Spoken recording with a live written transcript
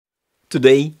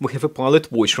Today we have a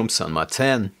Pilot watch from San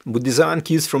Martin, with design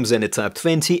cues from Zenit Type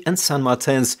 20 and San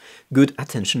Martin's good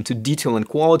attention to detail and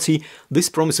quality. This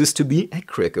promises to be a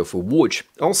cracker of a watch.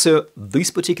 Also,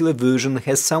 this particular version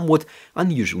has somewhat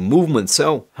unusual movement,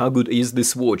 so how good is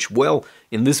this watch? Well,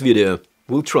 in this video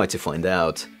we'll try to find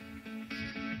out.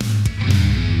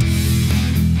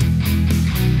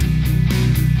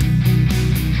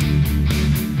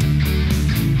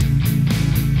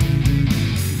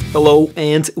 Hello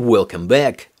and welcome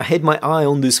back. I had my eye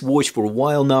on this watch for a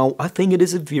while now. I think it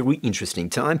is a very interesting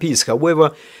timepiece.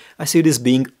 However, I see it as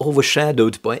being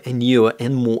overshadowed by a newer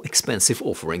and more expensive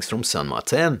offerings from San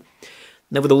Martin.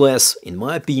 Nevertheless, in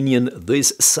my opinion,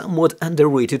 this somewhat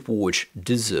underrated watch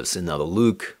deserves another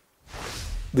look.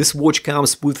 This watch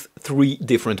comes with three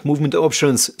different movement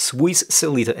options: Swiss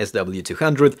Sellita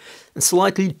SW200, a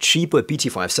slightly cheaper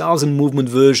PT5000 movement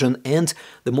version, and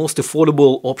the most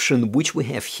affordable option which we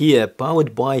have here,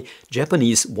 powered by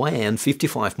Japanese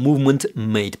YN55 movement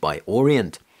made by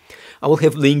Orient. I will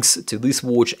have links to this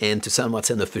watch and to San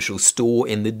Martin official store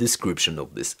in the description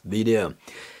of this video.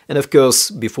 And of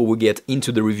course, before we get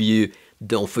into the review,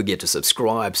 don't forget to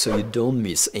subscribe so you don't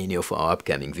miss any of our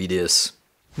upcoming videos.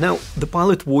 Now, the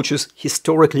Pilot watches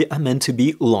historically are meant to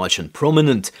be large and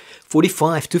prominent,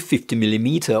 45 to 50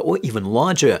 mm or even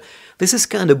larger. This is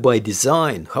kind of by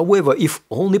design. However, if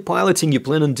only piloting you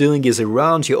plan on doing is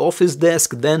around your office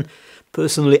desk, then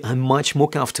personally I'm much more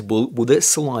comfortable with the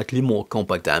slightly more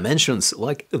compact dimensions,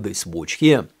 like this watch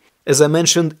here. As I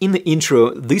mentioned in the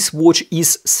intro, this watch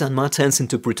is San Martin's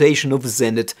interpretation of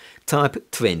Zenit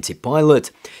Type 20 Pilot.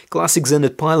 Classic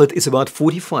Zenit Pilot is about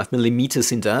 45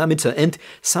 mm in diameter, and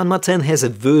San Martin has a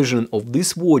version of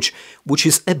this watch which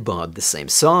is about the same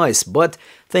size. But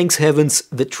thanks heavens,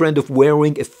 the trend of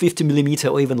wearing a 50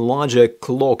 mm or even larger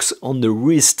clocks on the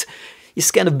wrist is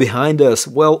kind of behind us,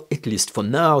 well, at least for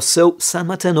now. So San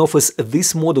Martin offers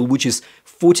this model which is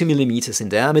 40 mm in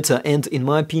diameter, and in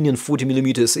my opinion 40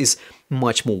 mm is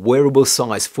much more wearable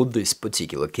size for this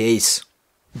particular case.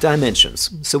 Dimensions.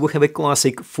 So we have a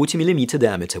classic 40 mm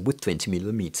diameter with 20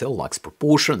 mm lux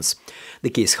proportions. The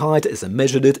case height, as I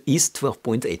measured it, is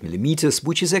 12.8 mm,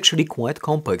 which is actually quite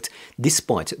compact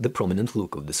despite the prominent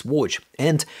look of this watch,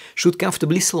 and should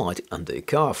comfortably slide under a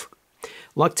cuff.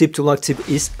 Lug tip to lug tip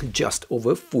is just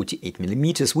over 48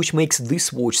 mm, which makes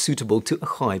this watch suitable to a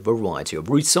high variety of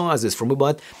wrist sizes from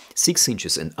about 6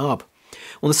 inches and up.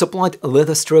 On the supplied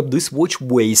leather strap, this watch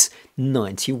weighs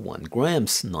 91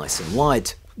 grams, nice and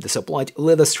light. The supplied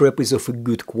leather strap is of a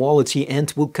good quality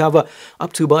and will cover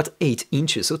up to about 8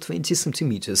 inches or 20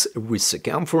 centimeters wrist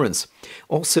circumference.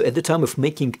 Also, at the time of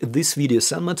making this video,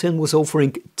 San Martin was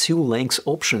offering two length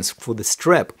options for the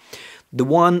strap.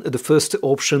 The first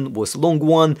option was long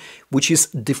one, which is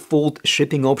default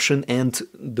shipping option and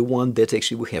the one that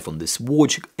actually we have on this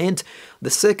watch. And the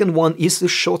second one is the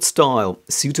short style,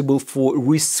 suitable for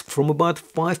wrists from about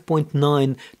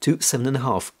 5.9 to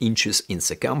 7.5 inches in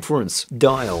circumference.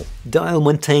 Dial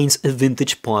maintains a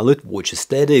vintage Pilot watch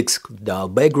aesthetics. Dial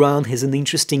background has an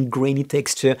interesting grainy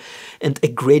texture and a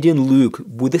gradient look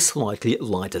with a slightly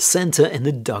lighter center and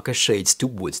a darker shades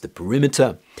towards the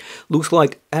perimeter. Looks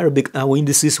like Arabic hour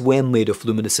indices were made of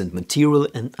luminescent material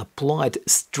and applied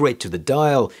straight to the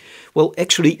dial. Well,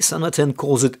 actually, San Martin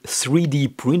calls it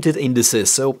 3D printed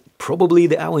indices, so probably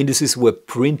the hour indices were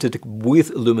printed with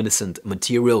luminescent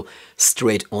material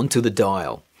straight onto the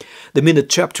dial. The minute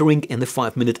chaptering and the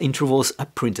 5-minute intervals are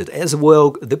printed as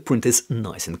well. The print is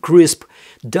nice and crisp.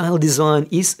 Dial design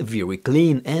is very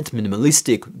clean and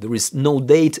minimalistic. There is no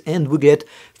date, and we get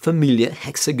familiar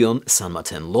hexagon San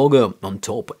Martin logo on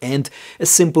top and a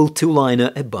simple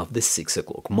two-liner above the 6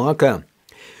 o'clock marker.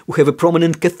 We have a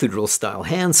prominent cathedral-style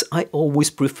hands. I always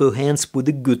prefer hands with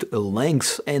a good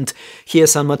length, and here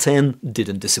San Martin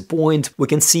didn't disappoint. We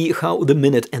can see how the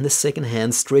minute and the second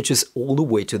hand stretches all the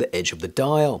way to the edge of the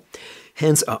dial.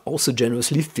 Hands are also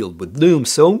generously filled with lume,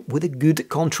 so with a good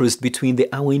contrast between the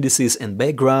hour indices and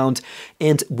background,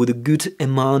 and with a good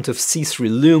amount of see-through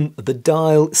lume, the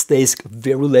dial stays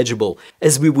very legible,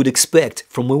 as we would expect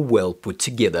from a well put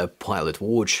together Pilot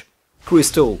watch.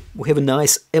 Crystal. We have a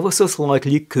nice, ever so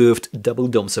slightly curved double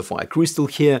dome sapphire crystal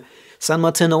here. San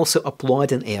Martin also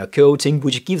applied an air coating,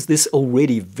 which gives this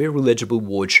already very legible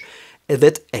watch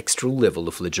that extra level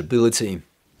of legibility.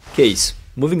 Case.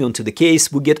 Moving on to the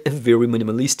case, we get a very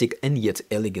minimalistic and yet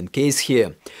elegant case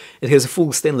here. It has a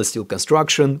full stainless steel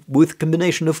construction with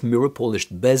combination of mirror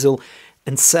polished bezel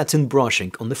and satin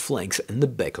brushing on the flanks and the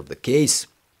back of the case.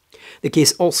 The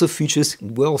case also features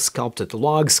well-sculpted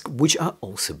lugs, which are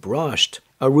also brushed.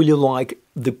 I really like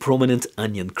the prominent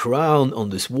onion crown on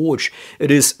this watch.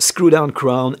 It is screw-down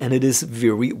crown and it is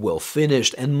very well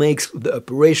finished and makes the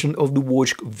operation of the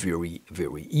watch very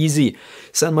easy.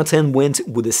 San Martin went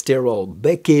with a sterile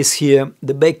back case here.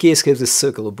 The back case has a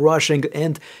circular brushing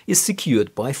and is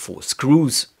secured by 4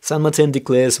 screws. San Martin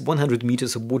declares 100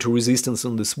 meters of water resistance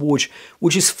on this watch,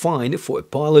 which is fine for a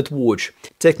pilot watch.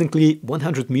 Technically,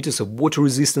 100 meters of water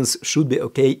resistance should be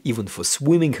okay even for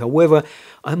swimming. However,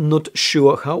 I'm not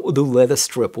sure how the leather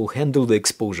strap will handle the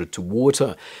exposure to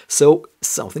water, so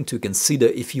something to consider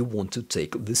if you want to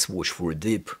take this watch for a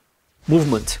dip.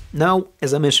 Movement. Now,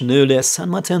 as I mentioned earlier, San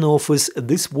Martin offers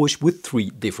this watch with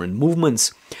 3 different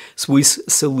movements: Swiss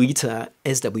Solita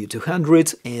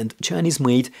SW200 and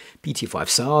Chinese-made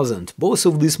PT5000. Both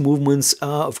of these movements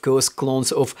are, of course,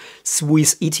 clones of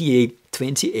Swiss ETA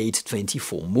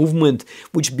 2824 movement,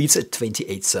 which beats at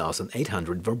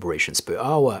 28,800 vibrations per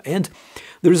hour. And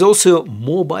there is also a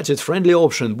more budget-friendly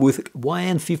option with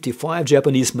YN55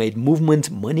 Japanese-made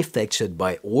movement manufactured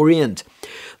by Orient.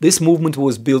 This movement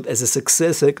was built as a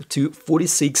successor to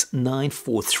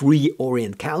 46943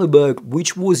 Orient caliber,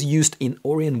 which was used in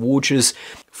Orient watches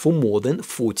for more than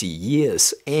 40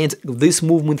 years, and this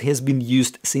movement has been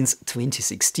used since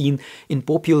 2016 in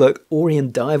popular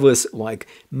Orient divers like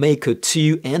Maker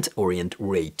 2 and Orient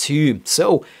Ray 2.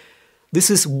 So this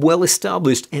is well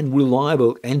established and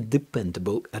reliable and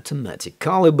dependable automatic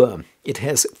caliber. It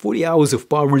has 40 hours of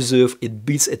power reserve, it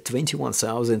beats at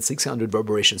 21,600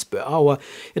 vibrations per hour.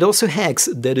 It also hacks,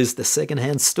 that is, the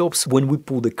second-hand stops when we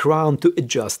pull the crown to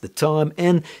adjust the time,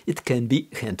 and it can be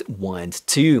hand-wind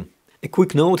too. A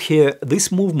quick note here,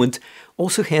 this movement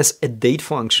also has a date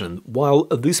function, while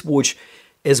this watch,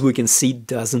 as we can see,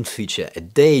 doesn't feature a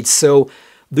date, so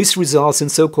this results in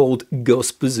so-called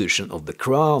ghost position of the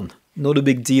crown. Not a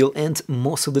big deal, and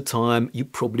most of the time you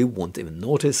probably won't even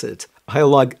notice it. I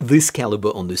like this caliber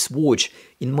on this watch.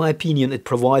 In my opinion, it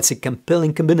provides a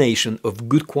compelling combination of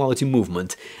good quality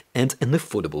movement and an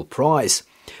affordable price.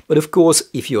 But of course,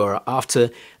 if you are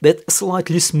after that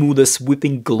slightly smoother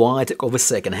sweeping glide of a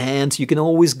second hand, you can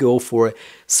always go for a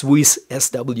Swiss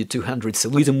SW200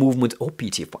 Solita movement or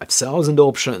PT5000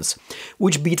 options,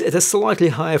 which beat at a slightly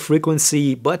higher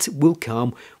frequency but will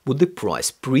come with the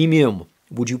price premium.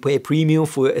 Would you pay a premium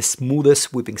for a smoother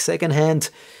sweeping second hand?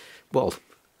 Well,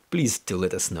 please do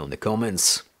let us know in the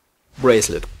comments.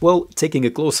 Bracelet. Well, taking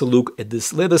a closer look at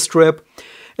this leather strap,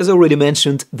 as already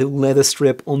mentioned, the leather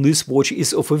strap on this watch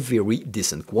is of a very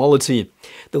decent quality.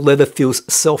 The leather feels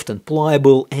soft and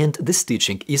pliable, and the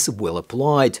stitching is well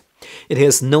applied. It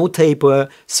has no taper,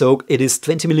 so it is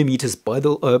 20 mm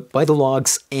by the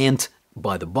lugs and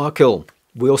by the buckle.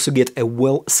 We also get a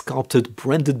well-sculpted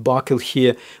branded buckle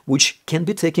here, which can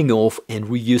be taken off and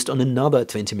reused on another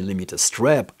 20 mm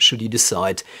strap, should you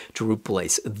decide to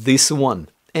replace this one.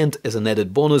 And as an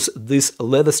added bonus, this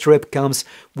leather strap comes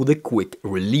with a quick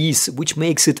release, which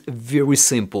makes it very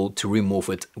simple to remove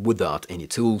it without any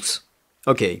tools.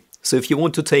 Okay, so if you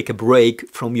want to take a break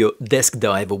from your desk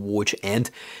diver watch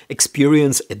and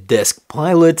experience a desk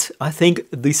pilot, I think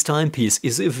this timepiece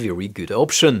is a very good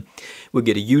option. We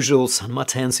get a usual San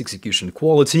Martin's execution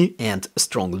quality and a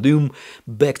strong lume,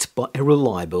 backed by a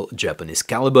reliable Japanese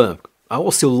caliber. I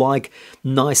also like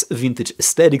nice vintage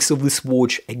aesthetics of this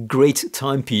watch, a great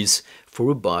timepiece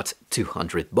for about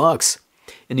 $200.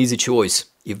 An easy choice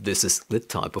if this is the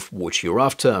type of watch you're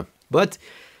after. But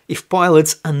if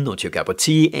pilots are not your cup of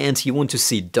tea and you want to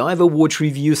see diver watch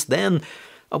reviews, then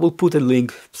I will put a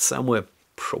link somewhere,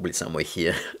 probably somewhere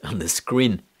here on the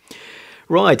screen.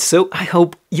 Right, so I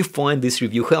hope you find this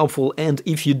review helpful, and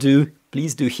if you do,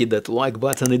 please do hit that like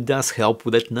button, it does help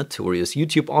with that notorious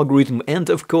YouTube algorithm, and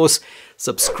of course,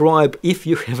 subscribe if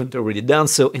you haven't already done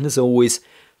so, and as always,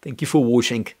 thank you for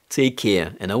watching, take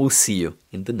care, and I will see you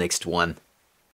in the next one.